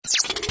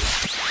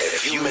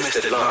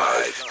Broadcasted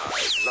live.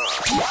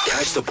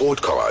 Catch the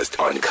podcast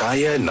on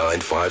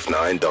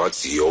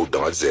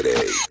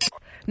kaya959.co.za.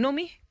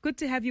 Nomi, good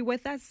to have you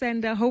with us,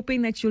 and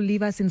hoping that you'll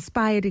leave us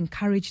inspired,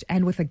 encouraged,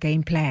 and with a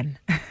game plan.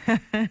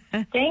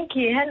 Thank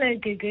you. Hello,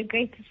 Gugu.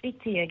 Great to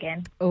speak to you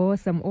again.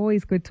 Awesome.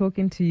 Always good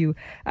talking to you.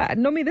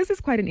 Nomi, this is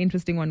quite an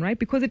interesting one, right?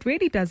 Because it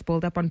really does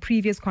build up on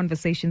previous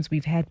conversations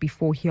we've had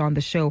before here on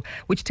the show,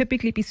 which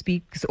typically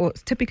speak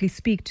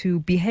to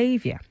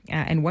behavior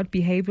and what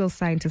behavioral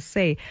scientists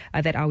say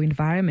that our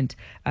environment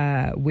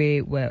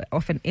where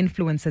often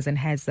influences and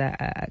has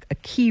a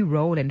key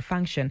role and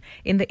function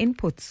in the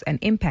inputs and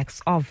impacts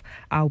of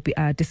our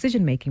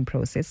decision-making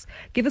process.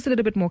 Give us a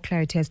little bit more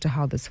clarity as to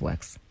how this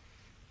works.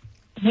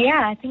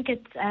 Yeah, I think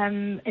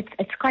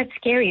it's quite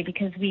scary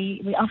because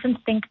we often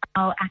think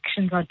our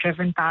actions are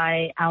driven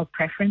by our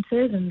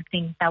preferences and the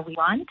things that we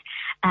want,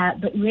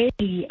 but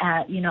really,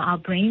 our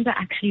brains are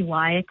actually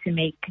wired to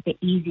make the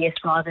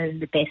easiest rather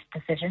than the best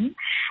decision,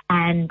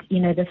 and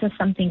this is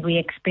something we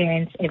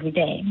experience every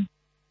day.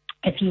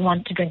 If you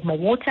want to drink more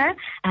water,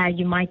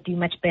 you might do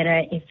much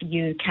better if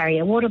you carry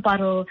a water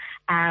bottle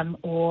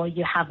or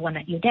you have one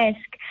at your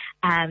desk.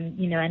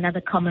 Another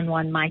common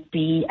one might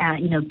be,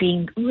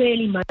 being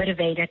really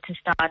motivated to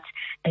start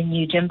a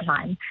new gym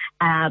plan.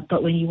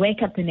 But when you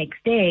wake up the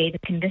next day, the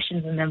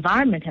conditions and the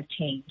environment have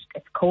changed.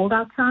 It's cold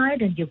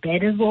outside and your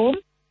bed is warm.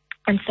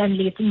 And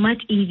suddenly it's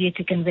much easier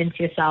to convince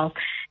yourself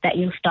that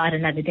you'll start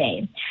another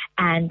day.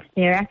 And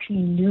there are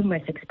actually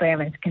numerous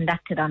experiments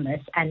conducted on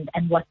this. And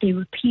what they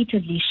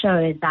repeatedly show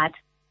is that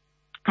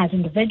as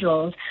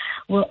individuals,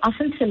 we'll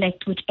often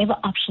select whichever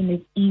option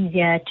is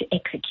easier to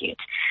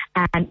execute,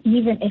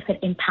 even if it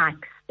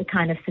impacts the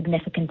kind of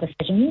significant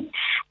decisions.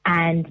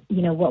 And,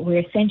 what we're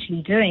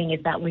essentially doing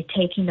is that we're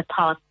taking the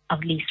path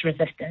of least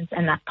resistance,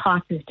 and that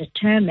path is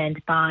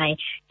determined by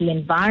the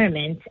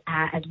environment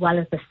as well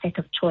as the set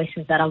of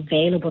choices that are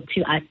available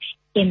to us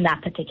in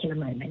that particular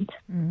moment.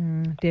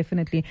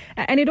 Definitely.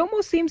 And it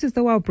almost seems as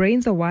though our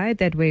brains are wired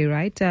that way,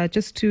 right?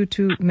 Just to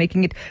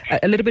making it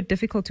a little bit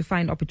difficult to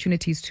find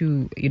opportunities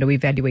to,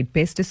 evaluate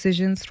best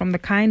decisions from the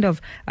kind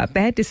of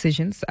bad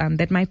decisions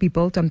that might be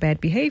built on bad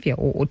behavior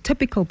or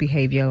typical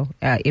behavioral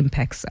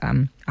impacts.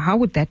 How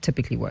would that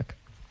typically work?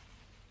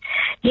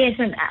 Yes,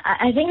 and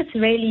I think it's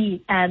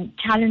really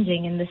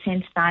challenging in the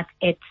sense that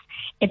it's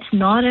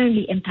not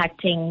only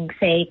impacting,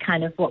 say,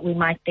 kind of what we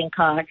might think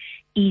are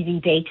easy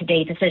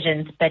day-to-day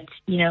decisions, but,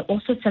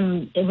 also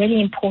some really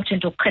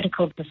important or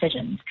critical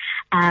decisions.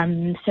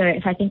 So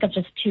if I think of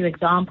just two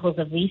examples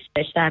of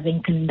research that have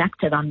been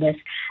conducted on this,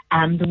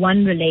 the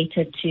one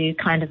related to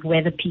kind of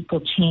whether people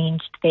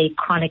changed their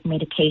chronic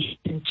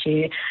medication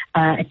to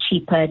a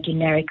cheaper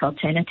generic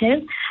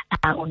alternative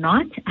or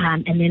not.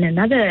 And then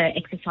another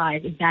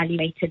exercise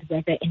evaluated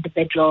whether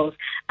individuals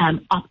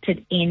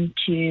opted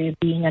into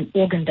being an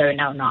organ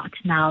donor or not.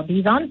 Now,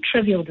 these aren't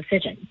trivial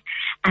decisions.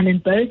 And in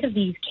both of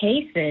these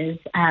cases,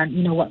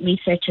 what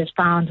researchers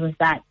found was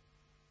that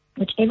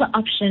whichever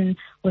option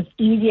was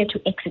easier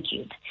to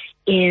execute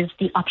is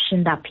the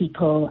option that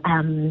people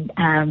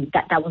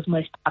that was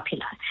most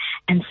popular.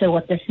 And so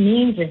what this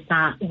means is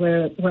that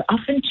we're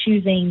often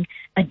choosing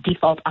a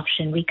default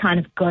option. We're kind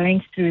of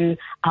going through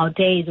our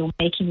days or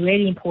making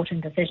really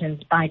important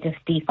decisions by just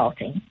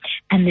defaulting.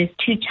 And there's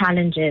two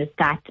challenges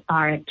that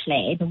are at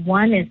play. The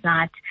one is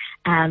that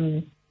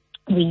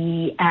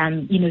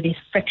there's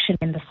friction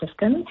in the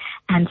system,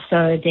 and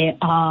so there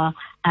are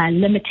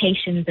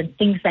limitations and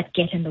things that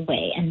get in the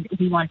way, and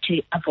we want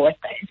to avoid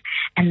those.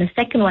 And the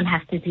second one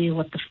has to do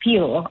with the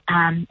fuel,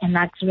 and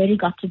that's really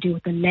got to do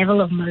with the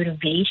level of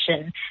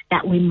motivation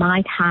that we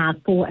might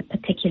have for a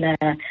particular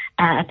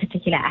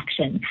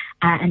action,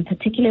 and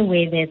particularly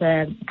where there's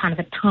a kind of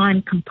a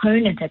time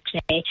component at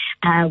play,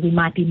 we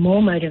might be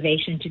more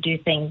motivation to do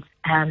things.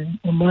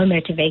 Or more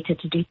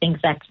motivated to do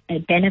things that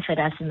benefit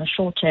us in the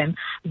short term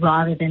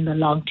rather than the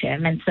long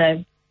term. And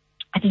so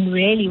I think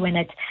really when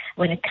it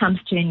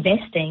comes to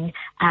investing,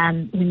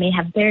 we may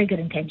have very good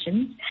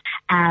intentions,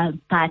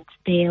 but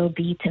there'll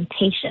be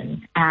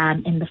temptation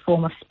in the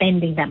form of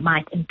spending that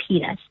might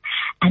impede us.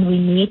 And we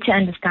need to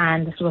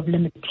understand the sort of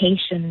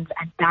limitations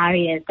and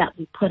barriers that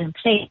we put in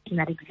place and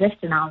that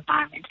exist in our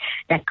environment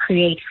that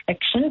create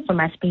friction from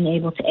us being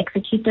able to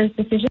execute those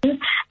decisions.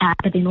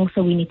 But then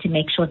also we need to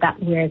make sure that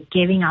we're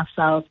giving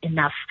ourselves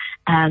enough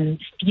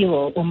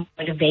fuel or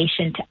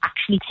motivation to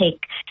actually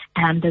take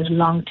those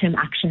long-term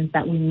actions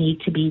that we need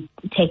to be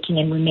taking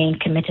and remain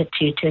committed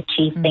to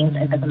achieve things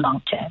over the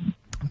long term.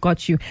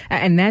 Got you.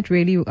 And that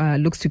really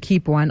looks to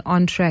keep one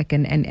on track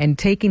and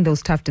taking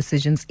those tough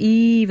decisions,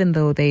 even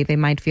though they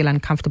might feel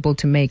uncomfortable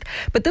to make.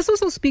 But this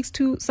also speaks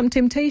to some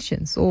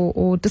temptations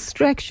or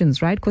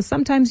distractions, right? Because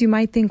sometimes you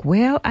might think,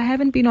 well, I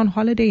haven't been on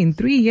holiday in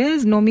 3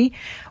 years, Nomi.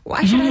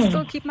 Why should I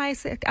still keep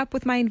up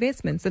with my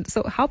investments? And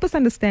so help us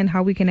understand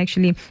how we can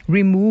actually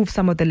remove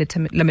some of the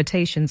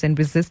limitations and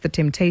resist the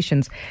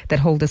temptations that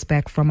hold us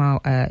back from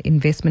our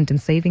investment and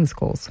savings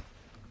goals.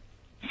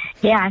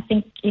 Yeah, I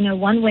think,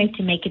 one way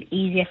to make it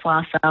easier for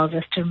ourselves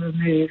is to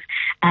remove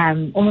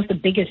almost the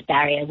biggest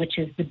barrier, which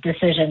is the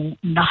decision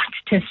not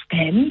to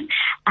spend.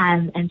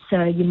 And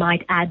so you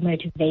might add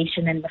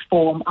motivation in the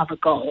form of a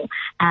goal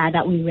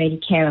that we really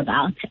care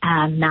about.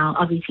 Now,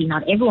 obviously,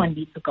 not everyone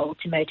needs a goal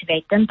to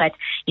motivate them, but,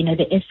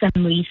 there is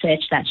some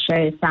research that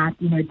shows that,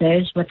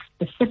 those with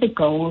specific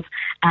goals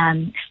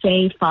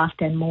save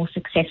faster and more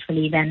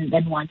successfully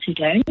than ones who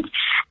don't.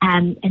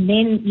 And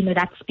then,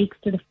 that speaks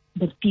to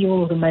the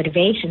fuel, the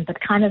motivation, but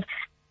kind of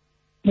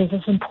there's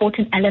this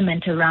important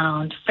element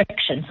around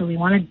friction. So we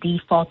want to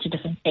default to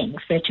different things.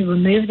 So to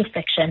remove the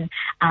friction,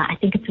 I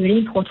think it's really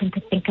important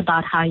to think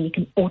about how you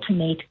can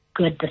automate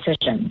good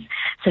decisions.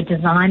 So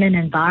design an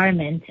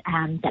environment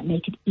that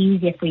make it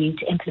easier for you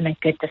to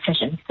implement good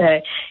decisions. So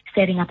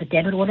setting up a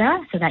debit order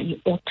so that you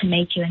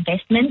automate your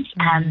investments.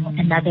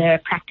 Another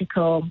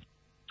practical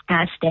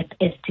step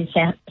is to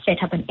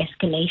set up an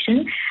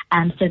escalation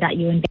so that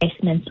your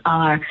investments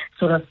are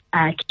sort of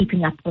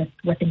keeping up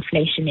with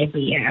inflation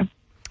every year.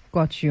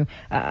 Got you.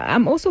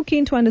 I'm also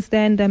keen to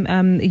understand,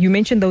 you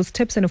mentioned those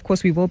tips and of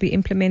course we will be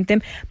implement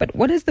them, but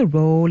what is the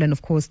role and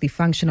of course the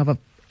function of a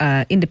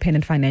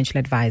independent financial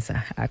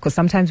advisor? Because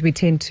sometimes we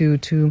tend to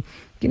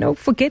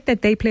forget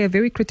that they play a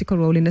very critical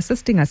role in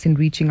assisting us in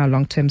reaching our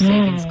long-term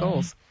savings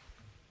goals.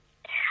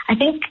 I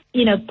think,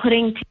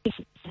 putting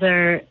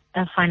together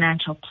a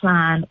financial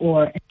plan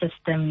or a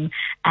system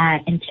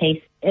in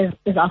place is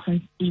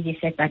often easier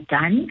said than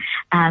done.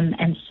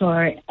 And so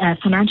a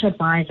financial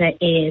advisor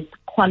is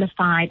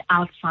qualified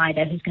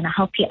outsider who's going to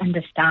help you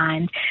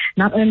understand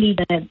not only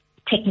the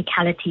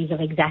technicalities of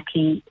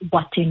exactly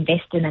what to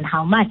invest in and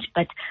how much,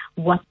 but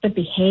what the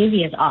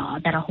behaviors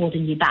are that are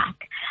holding you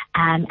back.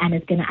 And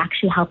it's going to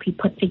actually help you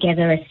put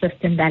together a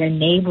system that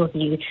enables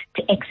you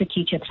to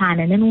execute your plan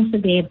and then also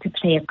be able to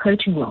play a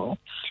coaching role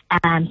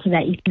so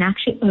that you can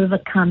actually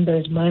overcome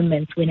those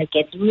moments when it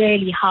gets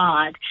really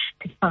hard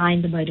to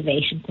find the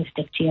motivation to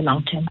stick to your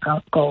long-term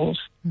goals.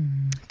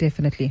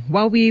 Definitely.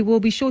 Well, we will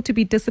be sure to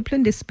be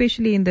disciplined,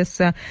 especially in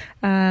this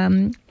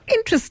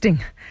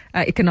interesting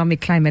economic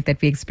climate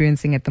that we're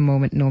experiencing at the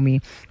moment,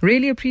 Nomi.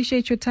 Really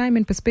appreciate your time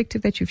and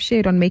perspective that you've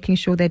shared on making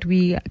sure that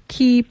we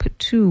keep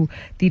to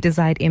the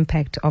desired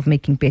impact of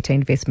making better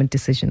investment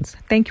decisions.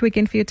 Thank you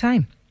again for your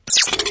time.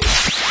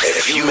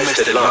 If you missed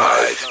it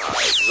live,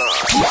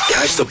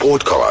 catch the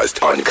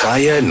podcast on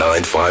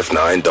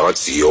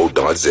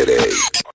kaya959.co.za.